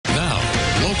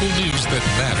local news that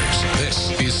matters.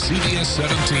 This is CBS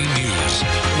 17 News.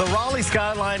 The Raleigh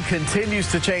skyline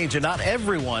continues to change, and not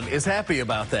everyone is happy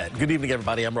about that. Good evening,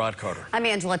 everybody. I'm Rod Carter. I'm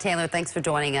Angela Taylor. Thanks for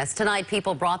joining us. Tonight,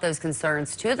 people brought those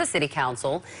concerns to the City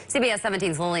Council. CBS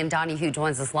 17's Lillian Donahue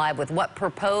joins us live with what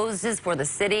proposes for the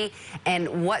city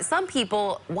and what some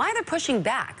people, why they're pushing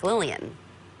back. Lillian.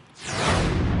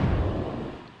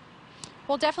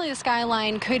 Well, definitely the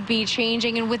skyline could be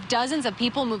changing, and with dozens of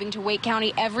people moving to Wake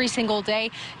County every single day,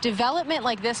 development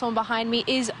like this one behind me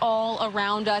is all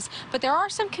around us. But there are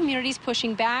some communities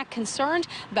pushing back, concerned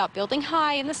about building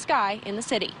high in the sky in the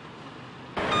city.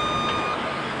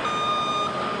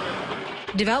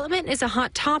 Development is a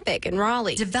hot topic in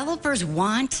Raleigh. Developers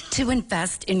want to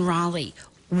invest in Raleigh.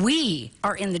 We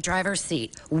are in the driver's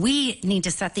seat. We need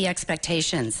to set the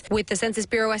expectations. With the Census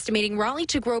Bureau estimating Raleigh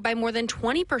to grow by more than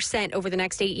 20% over the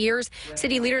next 8 years,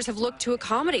 city leaders have looked to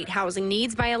accommodate housing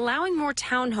needs by allowing more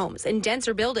townhomes and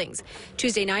denser buildings.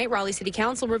 Tuesday night, Raleigh City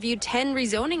Council reviewed 10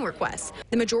 rezoning requests,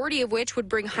 the majority of which would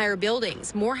bring higher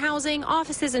buildings, more housing,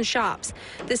 offices, and shops.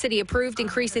 The city approved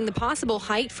increasing the possible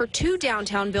height for 2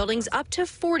 downtown buildings up to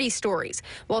 40 stories,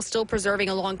 while still preserving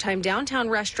a longtime downtown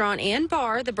restaurant and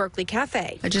bar, the Berkeley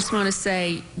Cafe. I just want to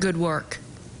say good work.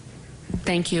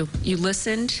 Thank you. You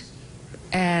listened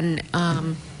and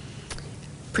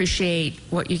appreciate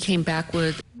what you came back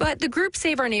with. But the group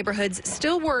Save Our Neighborhoods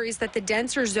still worries that the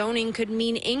denser zoning could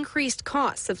mean increased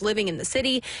costs of living in the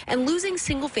city and losing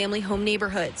single-family home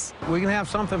neighborhoods. We can have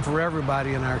something for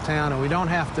everybody in our town, and we don't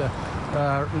have to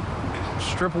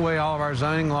strip away all of our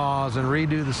zoning laws and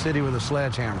redo the city with a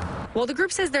sledgehammer. While the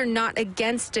group says they're not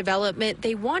against development,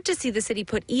 they want to see the city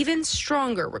put even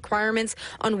stronger requirements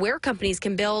on where companies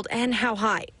can build and how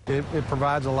high. It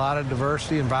provides a lot of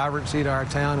diversity and vibrancy to our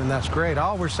town, and that's great.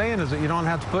 All we're saying is that you don't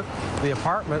have to put the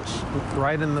apartments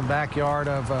right in the backyard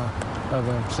of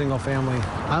a single-family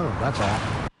home. That's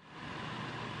all.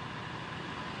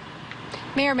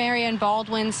 Mayor Marion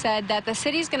Baldwin said that the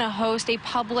city is going to host a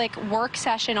public work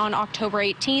session on October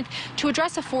 18th to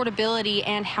address affordability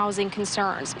and housing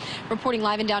concerns. Reporting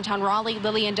live in downtown Raleigh,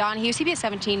 Lillian Donahue, CBS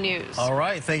 17 News. All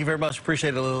right. Thank you very much.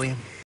 Appreciate it, Lillian.